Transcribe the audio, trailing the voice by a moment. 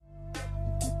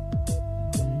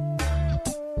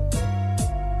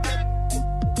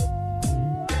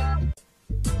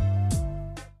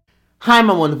Hi,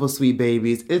 my wonderful sweet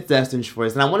babies. It's Destin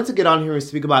Schwartz, and I wanted to get on here and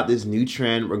speak about this new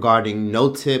trend regarding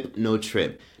no tip, no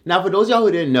trip. Now, for those of y'all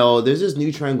who didn't know, there's this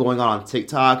new trend going on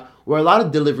TikTok where a lot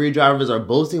of delivery drivers are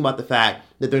boasting about the fact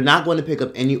that they're not going to pick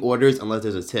up any orders unless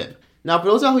there's a tip. Now, for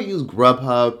those of y'all who use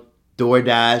Grubhub,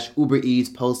 DoorDash, Uber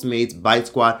Eats, Postmates, Bite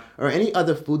Squad, or any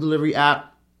other food delivery app,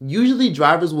 usually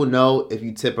drivers will know if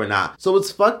you tip or not. So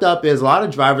what's fucked up is a lot of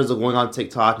drivers are going on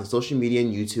TikTok and social media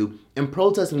and YouTube and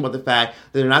protesting about the fact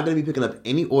that they're not going to be picking up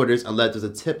any orders unless there's a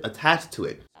tip attached to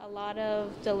it. A lot of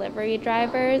delivery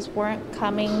drivers weren't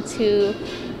coming to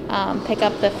pick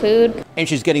up the food. And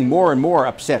she's getting more and more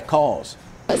upset calls.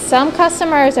 Some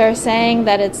customers are saying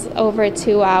that it's over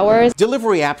 2 hours.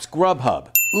 Delivery apps Grubhub,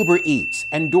 Uber Eats,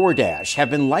 and DoorDash have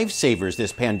been lifesavers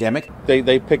this pandemic.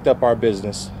 They picked up our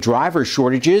business. Driver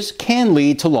shortages can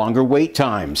lead to longer wait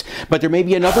times, but there may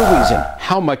be another reason: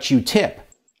 how much you tip.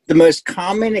 The most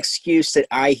common excuse that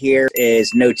I hear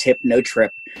is no tip, no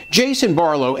trip. Jason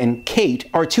Barlow and Kate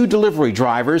are two delivery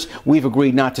drivers. We've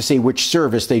agreed not to say which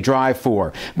service they drive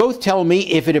for. Both tell me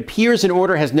if it appears an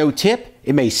order has no tip,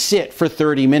 it may sit for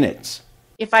 30 minutes.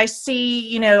 If I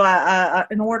see,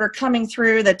 an order coming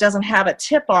through that doesn't have a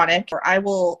tip on it, I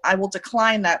will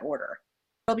decline that order.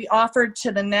 It'll be offered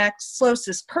to the next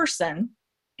closest person,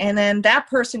 and then that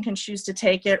person can choose to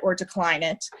take it or decline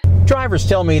it. Drivers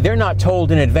tell me they're not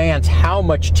told in advance how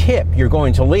much tip you're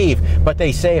going to leave, but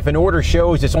they say if an order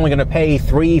shows it's only going to pay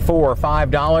 $3, $4, or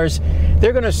 $5,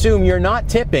 they're going to assume you're not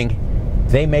tipping.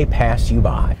 They may pass you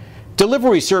by.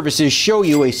 Delivery services show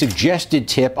you a suggested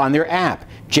tip on their app.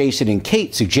 Jason and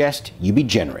Kate suggest you be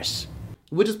generous.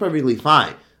 Which is perfectly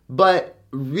fine. But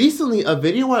recently, a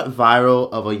video went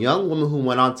viral of a young woman who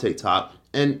went on TikTok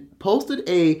and posted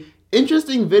a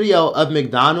interesting video of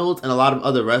McDonald's and a lot of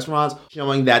other restaurants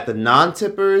showing that the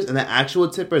non-tippers and the actual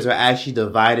tippers are actually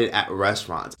divided at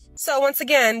restaurants. So once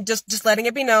again, just letting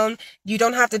it be known, you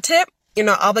don't have to tip. You're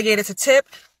not obligated to tip.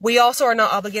 We also are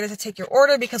not obligated to take your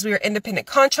order because we are independent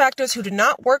contractors who do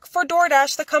not work for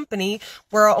DoorDash, the company.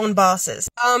 We're our own bosses.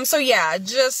 So yeah,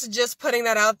 just putting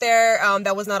that out there.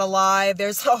 That was not a lie.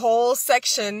 There's a whole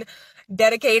section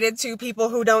dedicated to people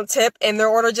who don't tip, and their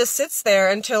order just sits there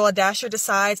until a dasher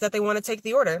decides that they want to take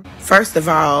the order. First of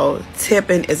all,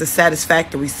 tipping is a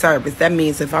satisfactory service. That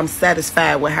means if I'm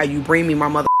satisfied with how you bring me my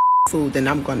mother food, then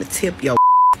I'm going to tip your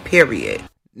period.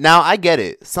 Now, I get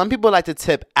it. Some people like to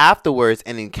tip afterwards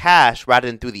and in cash rather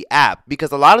than through the app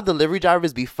because a lot of delivery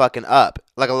drivers be fucking up.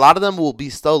 Like, a lot of them will be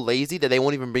so lazy that they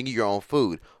won't even bring you your own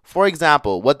food. For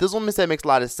example, what this woman said makes a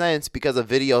lot of sense because of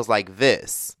videos like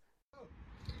this.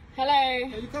 Hello.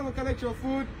 Can you come and collect your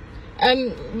food?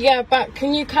 Yeah, but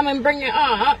can you come and bring it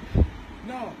up?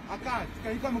 No, I can't.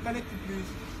 Can you come and collect it, please?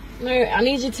 No, I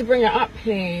need you to bring it up,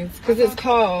 please, because it's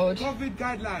cold. COVID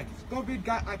guidelines.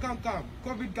 I can't come.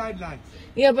 COVID guidelines.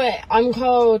 Yeah, but I'm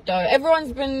cold, though.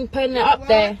 Everyone's been putting it up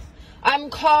there. I'm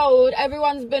cold.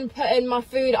 Everyone's been putting my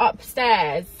food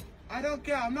upstairs. I don't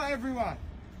care. I'm not everyone.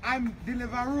 I'm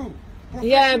Deliveroo.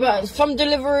 Yeah, but from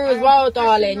Deliveroo as well,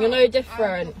 darling. You're no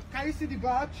different. Can you see the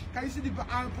badge? Can you see the badge?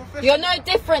 I'm professional. You're no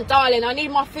different, darling. I need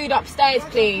my food upstairs,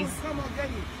 please. Come on, get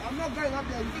it. I'm not going up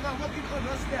there. You think I'm walking on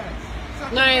the stairs?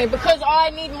 No, because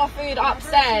I need my food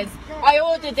upstairs. I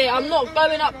ordered it. I'm not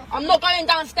going up. I'm not going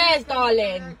downstairs,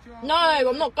 darling. No,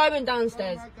 I'm not going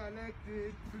downstairs.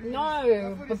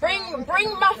 No, but bring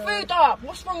my food up.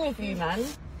 What's wrong with you, man?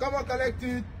 Come on, collect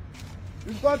it.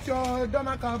 You've got your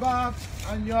doner kebab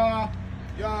and your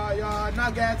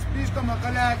nuggets. Please come and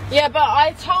collect. Yeah, but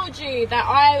I told you that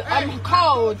I'm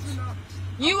cold.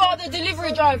 You are the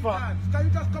delivery driver. Can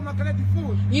you just come and collect the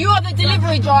food? You are the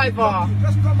delivery driver.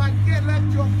 Just come and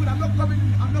collect your food. I'm not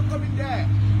coming there.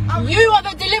 You are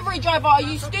the delivery driver. Are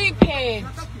you stupid?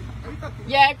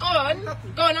 Yeah, go on.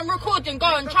 Go on, I'm recording. Go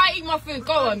on, try eat my food.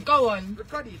 Go on.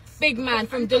 Big man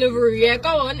from Deliveroo. Yeah,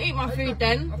 go on, eat my food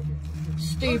then.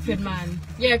 Stupid man.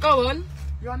 Yeah, go on.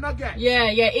 You're not getting.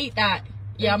 Yeah, eat that.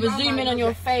 Yeah, I'm zooming in on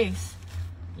your face.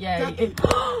 Yeah.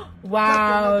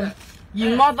 Wow.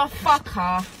 You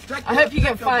motherfucker. I hope you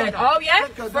get fired. Oh, yeah?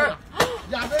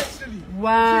 Yeah, very silly.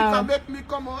 Wow. You can make me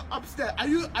come upstairs. Are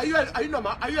you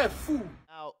normal? Are you a fool?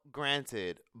 Now,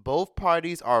 granted, both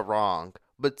parties are wrong.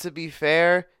 But to be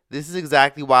fair, this is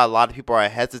exactly why a lot of people are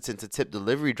hesitant to tip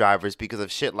delivery drivers because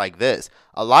of shit like this.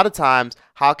 A lot of times,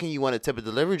 how can you want to tip a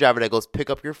delivery driver that goes pick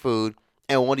up your food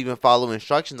and won't even follow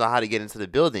instructions on how to get into the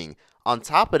building? On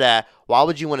top of that, why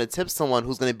would you want to tip someone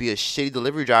who's going to be a shitty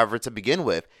delivery driver to begin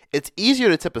with? It's easier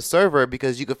to tip a server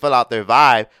because you can fill out their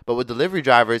vibe, but with delivery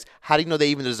drivers, how do you know they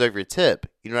even deserve your tip?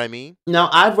 You know what I mean? Now,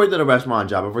 I've worked at a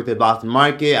restaurant job. I've worked at Boston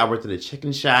Market, I worked at a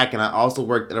Chicken Shack, and I also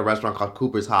worked at a restaurant called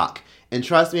Cooper's Hawk. And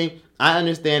trust me, I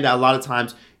understand that a lot of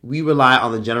times we rely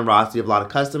on the generosity of a lot of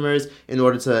customers in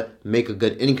order to make a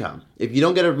good income. If you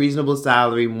don't get a reasonable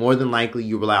salary, more than likely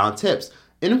you rely on tips.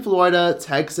 In Florida,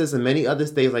 Texas, and many other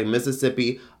states like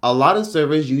Mississippi, a lot of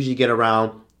servers usually get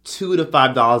around $2 to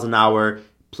 $5 an hour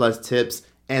plus tips.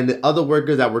 And the other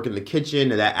workers that work in the kitchen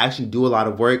and that actually do a lot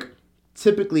of work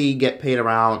typically get paid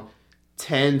around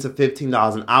 $10 to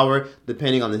 $15 an hour,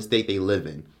 depending on the state they live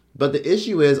in. But the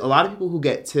issue is a lot of people who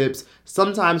get tips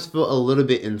sometimes feel a little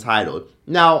bit entitled.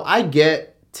 Now, I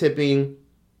get tipping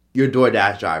your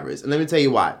DoorDash drivers, and let me tell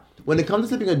you why. When it comes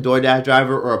to tipping a DoorDash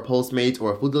driver or a Postmates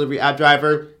or a food delivery app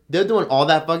driver, they're doing all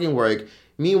that fucking work.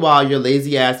 Meanwhile, your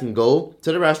lazy ass can go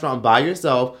to the restaurant by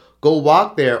yourself, go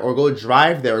walk there or go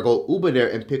drive there or go Uber there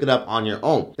and pick it up on your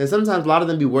own. And sometimes a lot of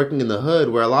them be working in the hood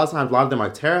where a lot of them are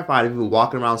terrified of even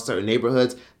walking around certain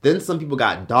neighborhoods. Then some people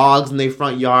got dogs in their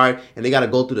front yard and they got to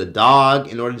go through the dog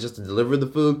in order just to deliver the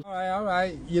food. All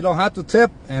right. You don't have to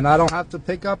tip and I don't have to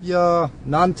pick up your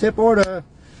non-tip order.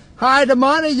 Hide the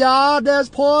money, y'all. There's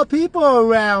poor people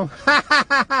around.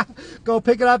 Go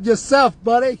pick it up yourself,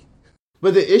 buddy.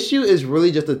 But the issue is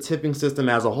really just the tipping system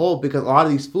as a whole, because a lot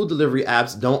of these food delivery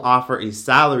apps don't offer a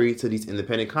salary to these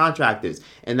independent contractors.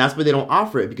 And that's why they don't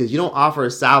offer it, because you don't offer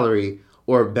a salary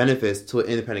or benefits to an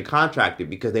independent contractor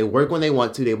because they work when they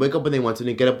want to, they wake up when they want to, and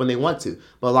they get up when they want to.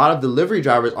 But a lot of delivery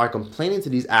drivers are complaining to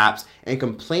these apps and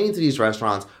complaining to these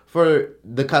restaurants for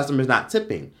the customers not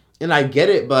tipping. And I get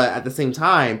it, but at the same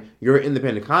time, you're an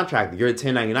independent contractor. You're a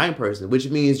 1099 person, which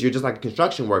means you're just like a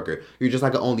construction worker. You're just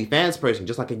like an OnlyFans person,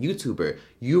 just like a YouTuber.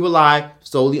 You rely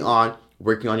solely on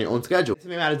working on your own schedule. To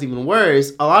make matters even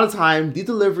worse, a lot of times, these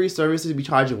delivery services be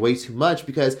charging way too much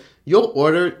because you'll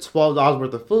order $12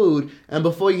 worth of food, and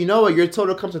before you know it, your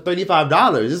total comes to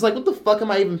 $35. It's like, what the fuck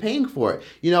am I even paying for it?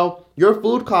 You know, your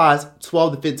food costs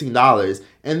 $12 to $15,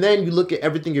 and then you look at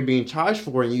everything you're being charged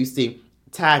for, and you see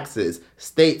taxes,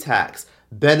 state tax,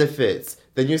 benefits.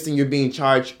 Then you're seeing you're being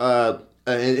charged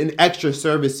an extra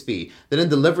service fee, then a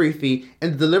delivery fee,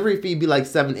 and the delivery fee be like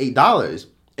 $7, $8.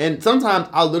 And sometimes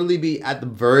I'll literally be at the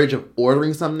verge of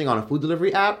ordering something on a food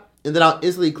delivery app, and then I'll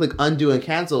instantly click undo and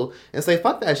cancel and say,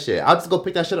 fuck that shit. I'll just go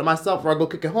pick that shit up myself or I'll go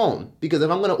cook it home. Because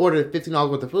if I'm going to order $15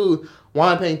 worth of food,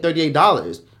 why am I paying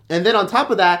 $38? And then on top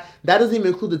of that, that doesn't even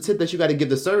include the tip that you got to give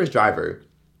the service driver.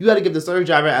 You got to give the service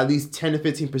driver at least 10 to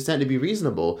 15% to be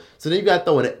reasonable. So then you got to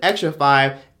throw in an extra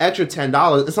 $5, extra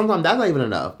 $10, and sometimes that's not even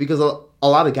enough because a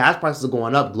lot of gas prices are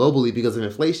going up globally because of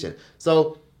inflation.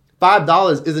 So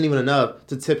 $5 isn't even enough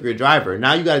to tip your driver.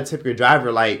 Now you got to tip your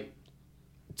driver like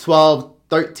 $12,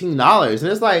 $13.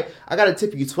 And it's like, I got to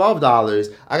tip you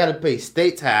 $12. I got to pay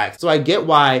state tax. So I get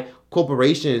why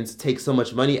corporations take so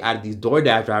much money out of these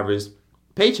DoorDash drivers'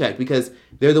 paycheck because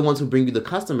they're the ones who bring you the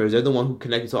customers. They're the one who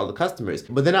connect you to all the customers.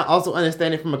 But then I also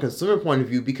understand it from a consumer point of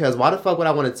view because why the fuck would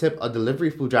I want to tip a delivery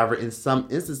food driver in some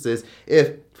instances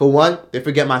if, for one, they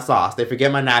forget my sauce, they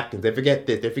forget my napkins, they forget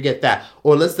this, they forget that.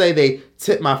 Or let's say they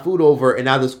tip my food over and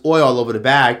now there's oil all over the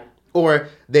bag. Or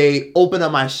they open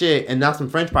up my shit and now some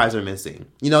french fries are missing.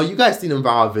 You know, you guys see them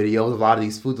viral videos of a lot of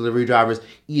these food delivery drivers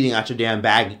eating out your damn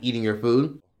bag and eating your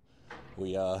food.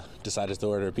 We decided to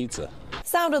order a pizza.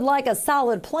 Sounded like a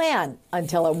solid plan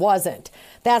until it wasn't.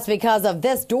 That's because of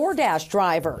this DoorDash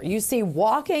driver you see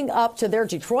walking up to their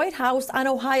Detroit house on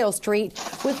Ohio Street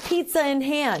with pizza in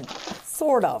hand.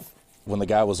 Sort of. When the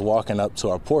guy was walking up to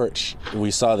our porch, we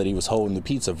saw that he was holding the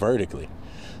pizza vertically.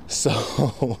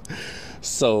 So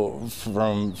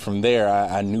from there,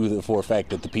 I knew that for a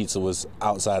fact that the pizza was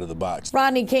outside of the box.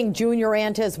 Rodney King Jr.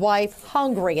 and his wife,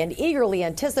 hungry and eagerly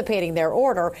anticipating their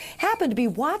order, happened to be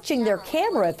watching their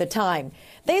camera at the time.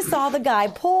 They saw the guy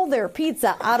pull their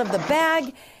pizza out of the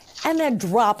bag and then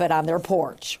drop it on their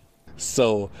porch.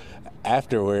 So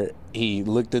afterward, he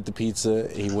looked at the pizza,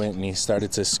 he went and he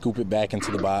started to scoop it back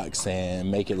into the box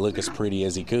and make it look as pretty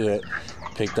as he could.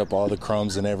 Picked up all the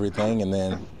crumbs and everything and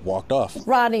then walked off.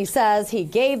 Rodney says he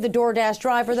gave the DoorDash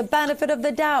driver the benefit of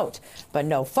the doubt, but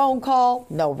no phone call,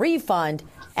 no refund,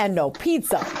 and no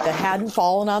pizza that hadn't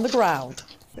fallen on the ground.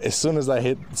 As soon as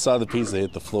I saw the pizza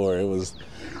hit the floor, it was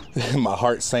my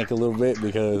heart sank a little bit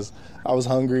because I was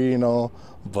hungry, you know,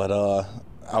 but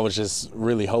I was just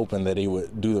really hoping that he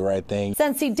would do the right thing.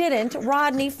 Since he didn't,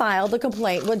 Rodney filed a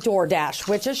complaint with DoorDash,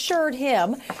 which assured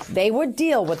him they would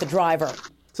deal with the driver.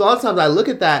 So a lot of times I look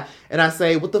at that and I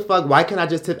say, what the fuck, why can't I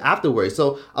just tip afterwards?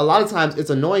 So a lot of times it's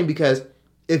annoying because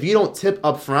if you don't tip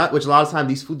up front, which a lot of times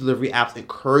these food delivery apps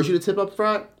encourage you to tip up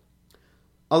front,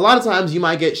 a lot of times you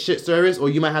might get shit service or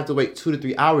you might have to wait 2 to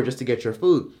 3 hours just to get your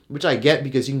food, which I get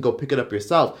because you can go pick it up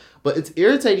yourself. But it's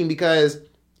irritating because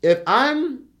if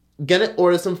I'm gonna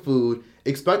order some food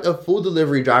expect a food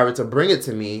delivery driver to bring it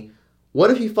to me.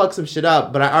 What if he fucks some shit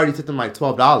up, but I already tipped him like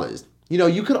 $12? You know,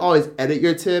 you could always edit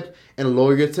your tip and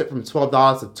lower your tip from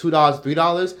 $12 to $2,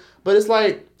 $3, but it's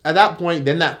like, at that point,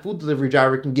 then that food delivery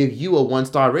driver can give you a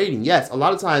 1-star rating. Yes, a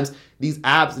lot of times these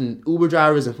apps and Uber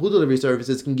drivers and food delivery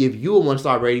services can give you a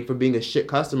 1-star rating for being a shit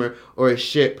customer or a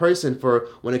shit person for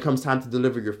when it comes time to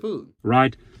deliver your food.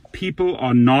 Right? People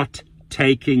are not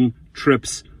taking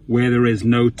trips where there is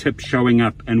no tip showing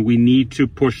up, and we need to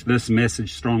push this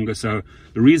message stronger. So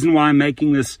the reason why I'm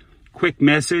making this quick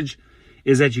message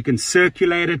is that you can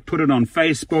circulate it, put it on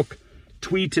Facebook,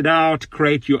 tweet it out,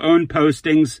 create your own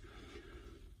postings.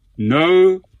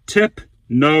 No tip,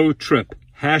 no trip.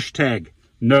 Hashtag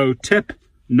no tip,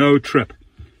 no trip.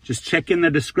 Just check in the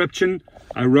description.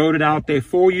 I wrote it out there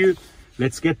for you.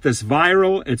 Let's get this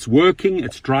viral. It's working.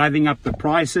 It's driving up the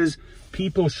prices.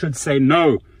 People should say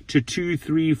no to $2,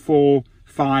 $3, $4,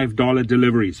 $5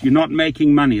 deliveries. You're not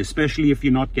making money, especially if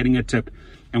you're not getting a tip.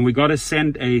 And we got to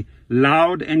send a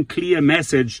loud and clear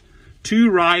message to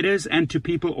riders and to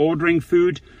people ordering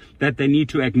food that they need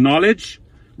to acknowledge,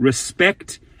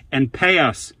 respect, and pay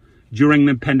us during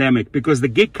the pandemic, because the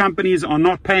gig companies are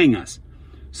not paying us.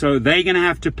 So they're going to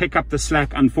have to pick up the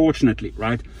slack, unfortunately,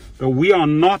 right? But we are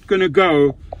not going to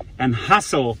go and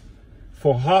hustle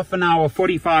for half an hour,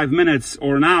 45 minutes,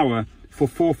 or an hour for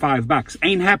 $4 or $5.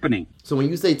 Ain't happening. So when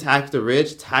you say tax the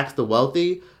rich, tax the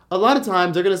wealthy, a lot of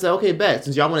times they're going to say, okay, bet,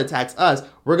 since y'all want to tax us,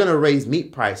 we're going to raise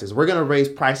meat prices. We're going to raise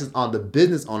prices on the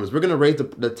business owners. We're going to raise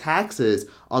the taxes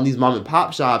on these mom and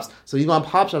pop shops. So these mom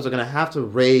and pop shops are going to have to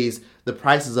raise the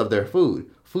prices of their food.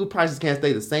 Food prices can't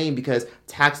stay the same because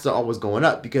taxes are always going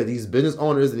up, because these business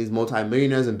owners and these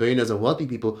multimillionaires and billionaires and wealthy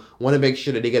people want to make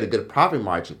sure that they get a good profit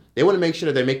margin. They want to make sure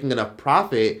that they're making enough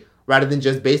profit rather than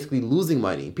just basically losing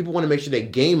money. People want to make sure they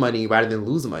gain money rather than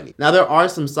lose money. Now, there are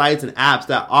some sites and apps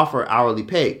that offer hourly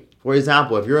pay. For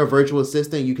example, if you're a virtual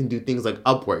assistant, you can do things like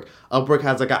Upwork. Upwork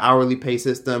has like an hourly pay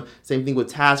system. Same thing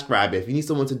with TaskRabbit. If you need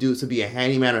someone to be a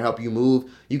handyman or help you move,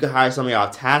 you can hire somebody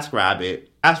off TaskRabbit.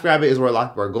 TaskRabbit is where a lot of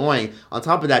people are going. On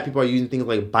top of that, people are using things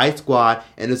like Bite Squad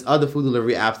and there's other food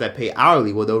delivery apps that pay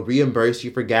hourly, where they'll reimburse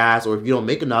you for gas, or if you don't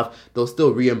make enough, they'll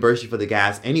still reimburse you for the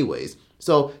gas anyways.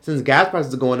 So since gas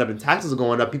prices are going up and taxes are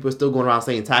going up, people are still going around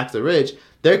saying tax the rich.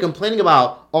 They're complaining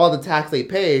about all the tax they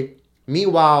pay,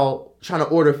 meanwhile trying to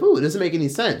order food. It doesn't make any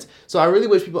sense. So I really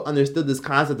wish people understood this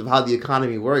concept of how the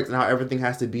economy works and how everything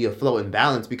has to be afloat and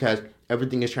balanced, because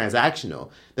everything is transactional.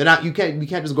 We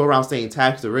can't just go around saying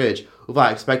tax the rich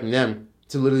without expecting them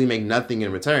to literally make nothing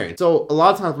in return. So a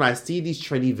lot of times when I see these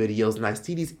trendy videos and I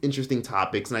see these interesting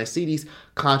topics and I see these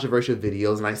controversial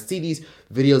videos and I see these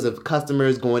videos of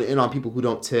customers going in on people who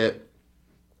don't tip,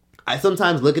 I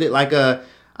sometimes look at it like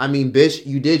bitch,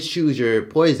 you did choose your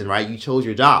poison, right? You chose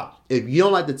your job. If you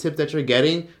don't like the tip that you're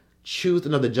getting, choose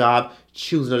another job,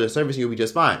 choose another service, and you'll be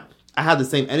just fine. I have the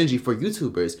same energy for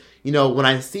YouTubers. You know, when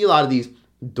I see a lot of these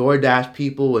DoorDash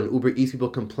people and Uber Eats people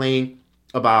complain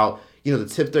about, the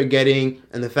tips they're getting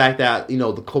and the fact that,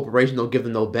 the corporation don't give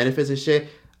them no benefits and shit,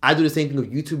 I do the same thing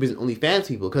with YouTubers and OnlyFans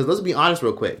people. Because let's be honest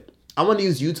real quick. I want to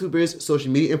use YouTubers,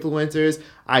 social media influencers,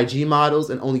 IG models,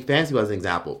 and OnlyFans people as an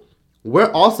example.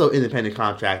 We're also independent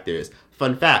contractors.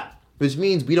 Fun fact. Which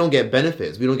means we don't get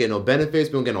benefits. We don't get no benefits.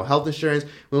 We don't get no health insurance.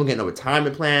 We don't get no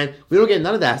retirement plan. We don't get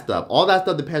none of that stuff. All that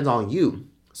stuff depends on you.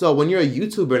 So when you're a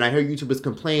YouTuber, and I hear YouTubers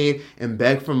complain and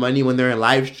beg for money when they're in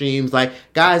live streams, like,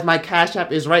 guys, my Cash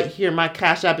App is right here. My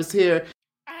Cash App is here.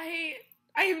 I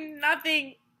am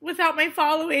nothing without my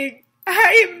following.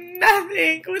 I am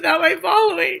nothing without my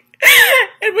following.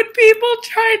 And when people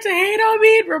try to hate on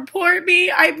me and report me,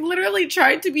 I'm literally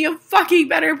trying to be a fucking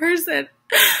better person.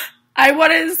 I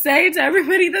want to say to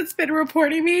everybody that's been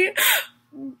reporting me,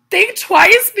 think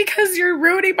twice, because you're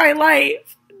ruining my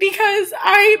life. Because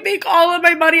I make all of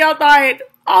my money online.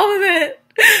 All of it.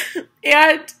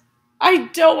 And I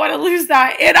don't want to lose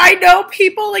that. And I know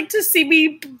people like to see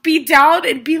me be down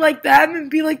and be like them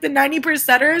and be like the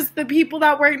 90%ers, the people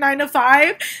that work 9 to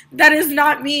 5. That is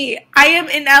not me. I am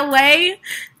in LA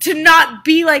to not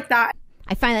be like that.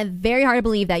 I find that very hard to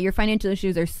believe that your financial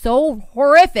issues are so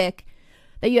horrific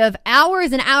that you have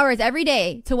hours and hours every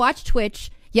day to watch Twitch,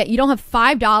 yet you don't have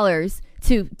 $5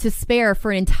 to spare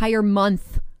for an entire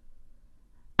month.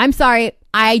 I'm sorry,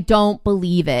 I don't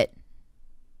believe it.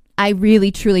 I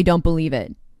really, truly don't believe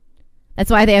it. That's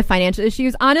why they have financial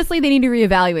issues. Honestly, they need to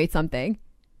reevaluate something.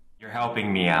 You're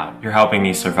helping me out. You're helping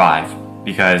me survive,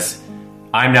 because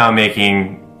I'm now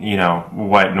making,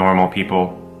 what normal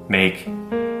people make,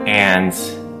 and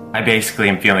I basically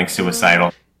am feeling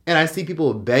suicidal. And I see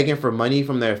people begging for money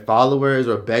from their followers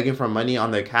or begging for money on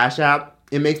their Cash App.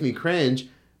 It makes me cringe,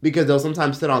 because they'll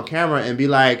sometimes sit on camera and be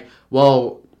like,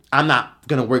 well, I'm not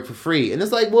gonna work for free. And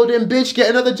it's like, well then bitch, get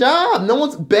another job. No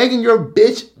one's begging your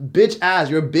bitch ass,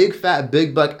 your big fat,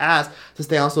 big buck ass to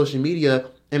stay on social media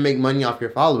and make money off your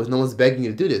followers. No one's begging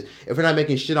you to do this. If you're not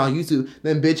making shit on YouTube,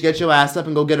 then bitch, get your ass up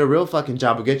and go get a real fucking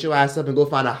job, or get your ass up and go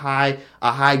find a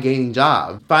high gaining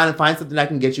job. Find something that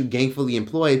can get you gainfully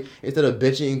employed instead of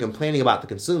bitching and complaining about the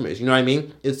consumers. You know what I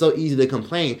mean? It's so easy to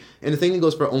complain. And the same thing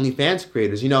goes for OnlyFans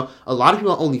creators. You know, a lot of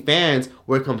people on OnlyFans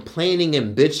were complaining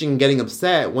and bitching and getting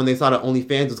upset when they saw that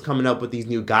OnlyFans was coming up with these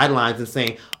new guidelines and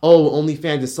saying, oh,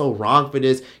 OnlyFans is so wrong for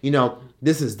this. You know,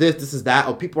 this is that,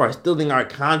 or people are stealing our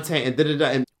content and da-da-da.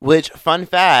 And which, fun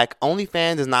fact,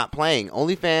 OnlyFans is not playing.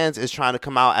 OnlyFans is trying to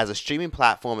come out as a streaming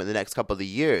platform in the next couple of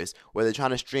years, where they're trying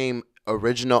to stream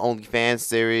original OnlyFans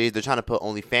series. They're trying to put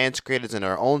OnlyFans creators in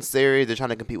their own series. They're trying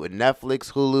to compete with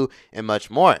Netflix, Hulu, and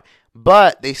much more.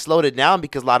 But they slowed it down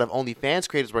because a lot of OnlyFans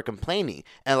creators were complaining.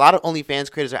 And a lot of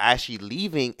OnlyFans creators are actually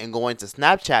leaving and going to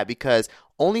Snapchat because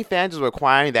OnlyFans is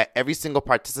requiring that every single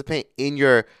participant in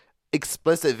your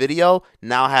explicit video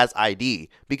now has ID,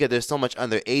 because there's so much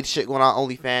underage shit going on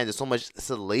OnlyFans. There's so much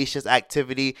salacious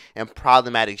activity and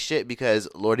problematic shit because,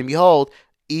 Lord and behold,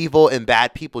 evil and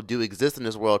bad people do exist in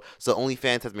this world. So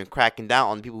OnlyFans has been cracking down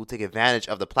on people who take advantage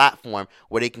of the platform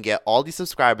where they can get all these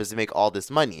subscribers and make all this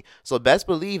money. So best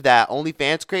believe that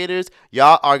OnlyFans creators,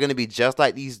 y'all are going to be just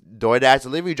like these DoorDash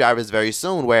delivery drivers very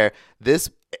soon, where this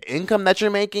income that you're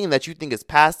making that you think is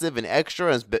passive and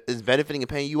extra and is benefiting and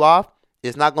paying you off,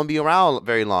 it's not going to be around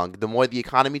very long. The more the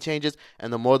economy changes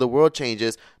and the more the world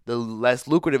changes, the less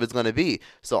lucrative it's going to be.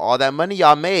 So all that money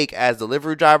y'all make as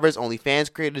delivery drivers,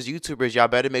 OnlyFans creators, YouTubers, y'all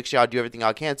better make sure y'all do everything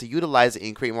y'all can to utilize it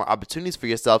and create more opportunities for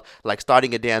yourself, like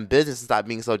starting a damn business and stop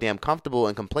being so damn comfortable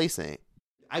and complacent.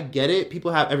 I get it.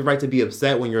 People have every right to be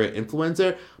upset when you're an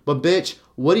influencer. But bitch,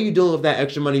 what are you doing with that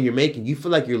extra money you're making? You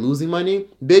feel like you're losing money?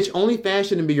 Bitch, OnlyFans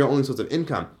shouldn't be your only source of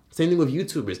income. Same thing with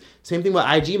YouTubers. Same thing with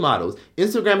IG models.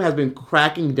 Instagram has been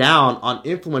cracking down on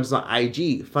influencers on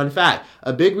IG. Fun fact,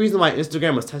 a big reason why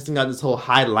Instagram was testing out this whole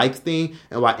high likes thing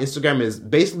and why Instagram is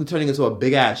basically turning into a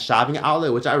big ass shopping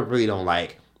outlet, which I really don't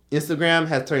like. Instagram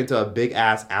has turned into a big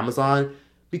ass Amazon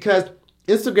because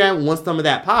Instagram wants some of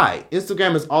that pie.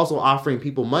 Instagram is also offering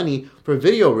people money for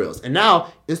video reels. And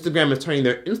now Instagram is turning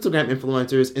their Instagram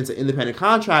influencers into independent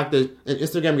contractors, and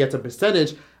Instagram gets a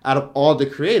percentage out of all the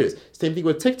creators. Same thing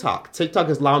with TikTok. TikTok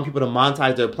is allowing people to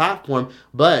monetize their platform,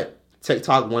 but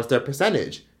TikTok wants their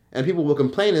percentage. And people will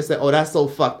complain and say, oh, that's so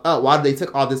fucked up. Why did they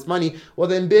take all this money? Well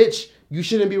then, bitch, you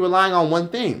shouldn't be relying on one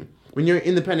thing. When you're an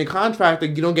independent contractor,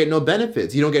 you don't get no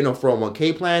benefits. You don't get no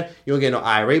 401k plan. You don't get no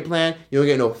IRA plan. You don't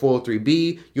get no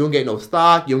 403b. You don't get no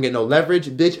stock. You don't get no leverage.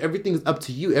 Bitch, everything's up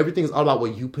to you. Everything's all about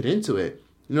what you put into it.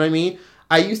 You know what I mean?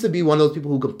 I used to be one of those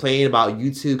people who complain about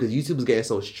YouTube because YouTube was getting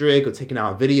so strict with taking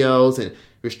out videos and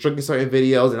restricting certain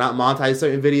videos and not monetizing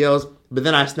certain videos. But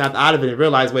then I snapped out of it and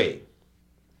realized, wait,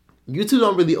 YouTube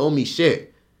don't really owe me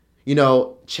shit. You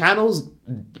know, channels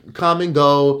come and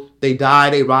go. They die,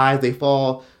 they rise, they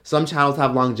fall. Some channels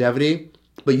have longevity,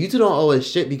 but YouTube don't owe us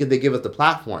shit because they give us the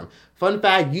platform. Fun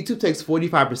fact, YouTube takes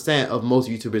 45% of most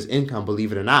YouTubers' income,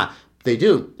 believe it or not. They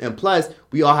do. And plus,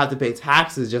 we all have to pay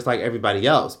taxes just like everybody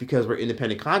else because we're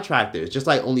independent contractors, just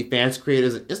like OnlyFans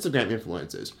creators and Instagram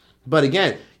influencers. But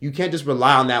again, you can't just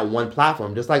rely on that one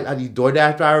platform. Just like these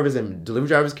DoorDash drivers and delivery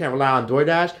drivers can't rely on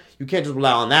DoorDash, you can't just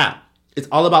rely on that. It's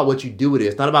all about what you do with it.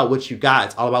 It's not about what you got.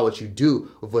 It's all about what you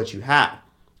do with what you have.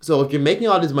 So if you're making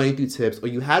all this money through tips, or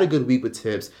you had a good week with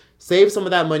tips, save some of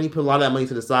that money, put a lot of that money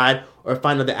to the side, or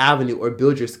find another avenue, or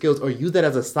build your skills, or use that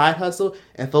as a side hustle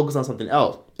and focus on something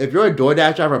else. If you're a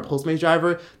DoorDash driver or a Postmates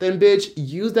driver, then bitch,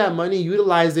 use that money,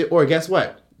 utilize it, or guess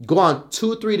what? Go on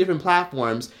 2-3 different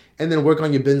platforms and then work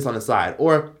on your business on the side.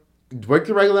 Or work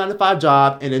your regular 9-to-5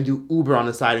 job and then do Uber on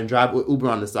the side and drive Uber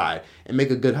on the side and make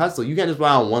a good hustle. You can't just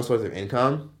rely on one source of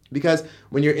income because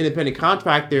when you're an independent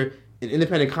contractor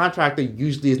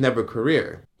usually is never a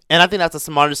career. And I think that's a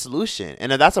smarter solution.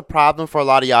 And if that's a problem for a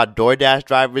lot of y'all DoorDash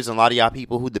drivers and a lot of y'all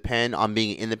people who depend on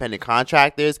being independent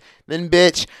contractors, then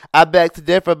bitch, I beg to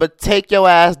differ, but take your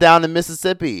ass down to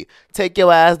Mississippi. Take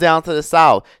your ass down to the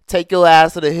South. Take your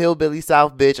ass to the hillbilly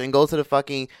South, bitch, and go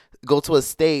to a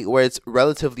state where it's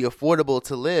relatively affordable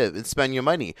to live and spend your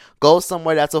money. Go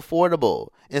somewhere that's affordable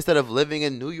instead of living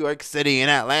in New York City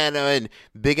and Atlanta and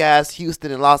big ass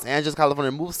Houston and Los Angeles,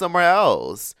 California. Move somewhere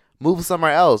else.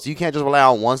 You can't just rely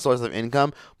on one source of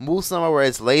income. Move somewhere where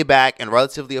it's laid back and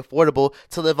relatively affordable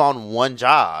to live on one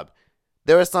job.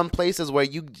 There are some places where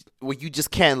you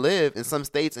just can't live, in some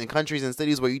states and countries and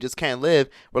cities where you just can't live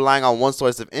relying on one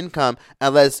source of income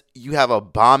unless you have a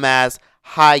bomb-ass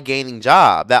high gaining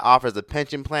job that offers a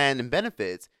pension plan and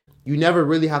benefits. You never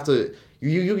really have to,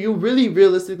 you really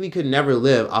realistically could never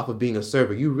live off of being a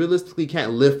server. You realistically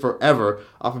can't live forever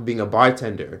off of being a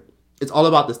bartender. It's all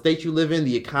about the state you live in,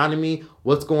 the economy,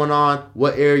 what's going on,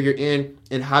 what area you're in,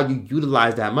 and how you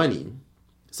utilize that money.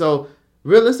 So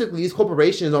realistically, these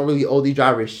corporations don't really owe these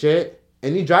drivers shit.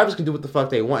 And these drivers can do what the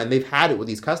fuck they want, and they've had it with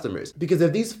these customers. Because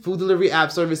if these food delivery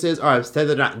app services are upset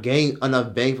they're not getting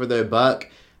enough bang for their buck,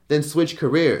 then switch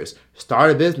careers,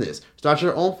 start a business, start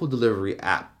your own food delivery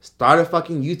app, start a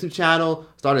fucking YouTube channel,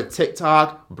 start a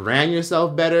TikTok, brand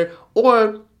yourself better,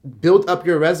 or build up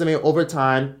your resume over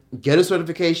time, get a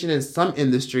certification in some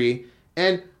industry,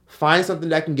 and find something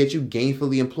that can get you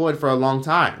gainfully employed for a long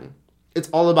time. It's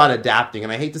all about adapting,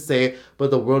 and I hate to say it,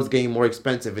 but the world's getting more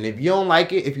expensive. And if you don't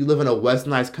like it, if you live in a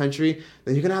westernized country,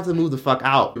 then you're gonna have to move the fuck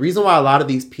out. The reason why a lot of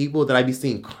these people that I be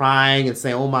seeing crying and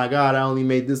saying, "Oh my God, I only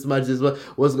made this much," the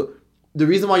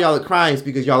reason why y'all are crying is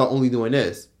because y'all are only doing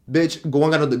this. Bitch, go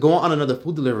on another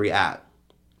food delivery app.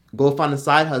 Go find a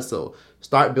side hustle.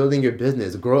 Start building your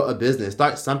business. Grow a business.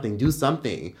 Start something. Do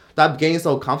something. Stop getting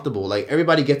so comfortable. Like,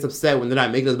 everybody gets upset when they're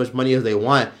not making as much money as they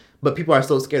want, but people are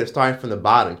so scared of starting from the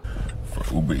bottom.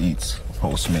 For Uber Eats,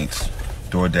 Postmates,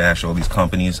 DoorDash, all these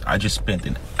companies, I just spent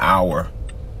an hour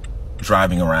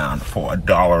driving around for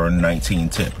 $1.19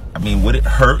 tip. I mean, would it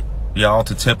hurt y'all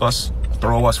to tip us,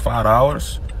 throw us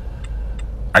 $5?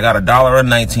 I got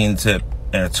 $1.19 tip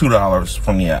and $2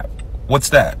 from the app. What's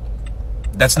that?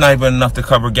 That's not even enough to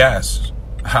cover gas.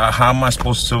 How am I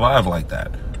supposed to survive like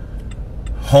that?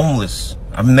 Homeless,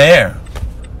 I'm there.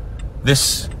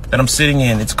 This that I'm sitting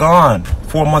in, it's gone.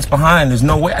 4 months behind, there's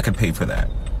no way I could pay for that.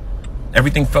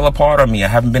 Everything fell apart on me. I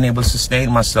haven't been able to sustain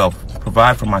myself,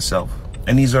 provide for myself.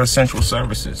 And these are essential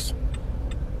services.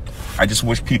 I just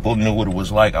wish people knew what it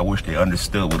was like. I wish they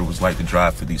understood what it was like to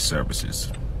drive for these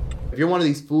services. If you're one of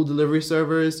these food delivery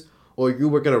servers, or you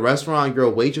work at a restaurant, you're a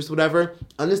waitress, whatever,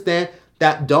 understand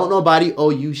that don't nobody owe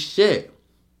you shit.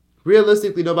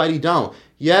 Realistically, nobody don't.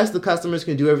 Yes, the customers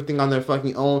can do everything on their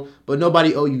fucking own, but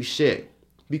nobody owe you shit.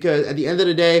 Because at the end of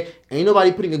the day, ain't nobody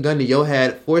putting a gun to your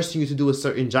head forcing you to do a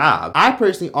certain job. I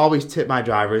personally always tip my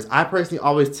drivers. I personally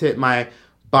always tip my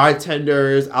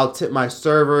bartenders. I'll tip my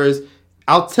servers.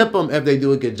 I'll tip them if they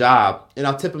do a good job. And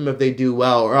I'll tip them if they do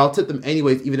well. Or I'll tip them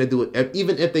anyways, even if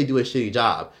they do a shitty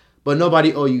job. But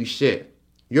nobody owe you shit.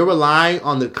 You're relying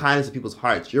on the kindness of people's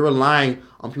hearts. You're relying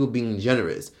on people being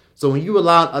generous. So when you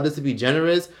rely on others to be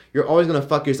generous, you're always going to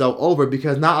fuck yourself over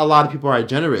because not a lot of people are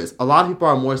generous. A lot of people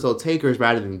are more so takers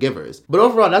rather than givers. But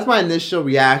overall, that's my initial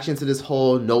reaction to this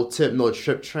whole no tip, no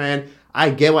trip trend.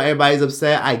 I get why everybody's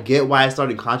upset. I get why it's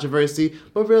starting controversy.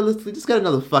 But realistically, just get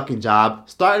another fucking job.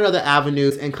 Start another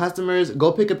avenues. And customers,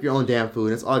 go pick up your own damn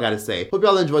food. That's all I got to say. Hope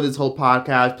y'all enjoyed this whole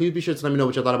podcast. Please be sure to let me know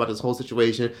what y'all thought about this whole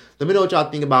situation. Let me know what y'all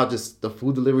think about just the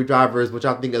food delivery drivers, what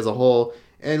y'all think as a whole.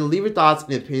 And leave your thoughts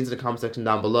and opinions in the comment section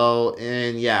down below.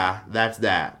 And yeah, that's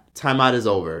that. Timeout is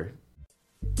over.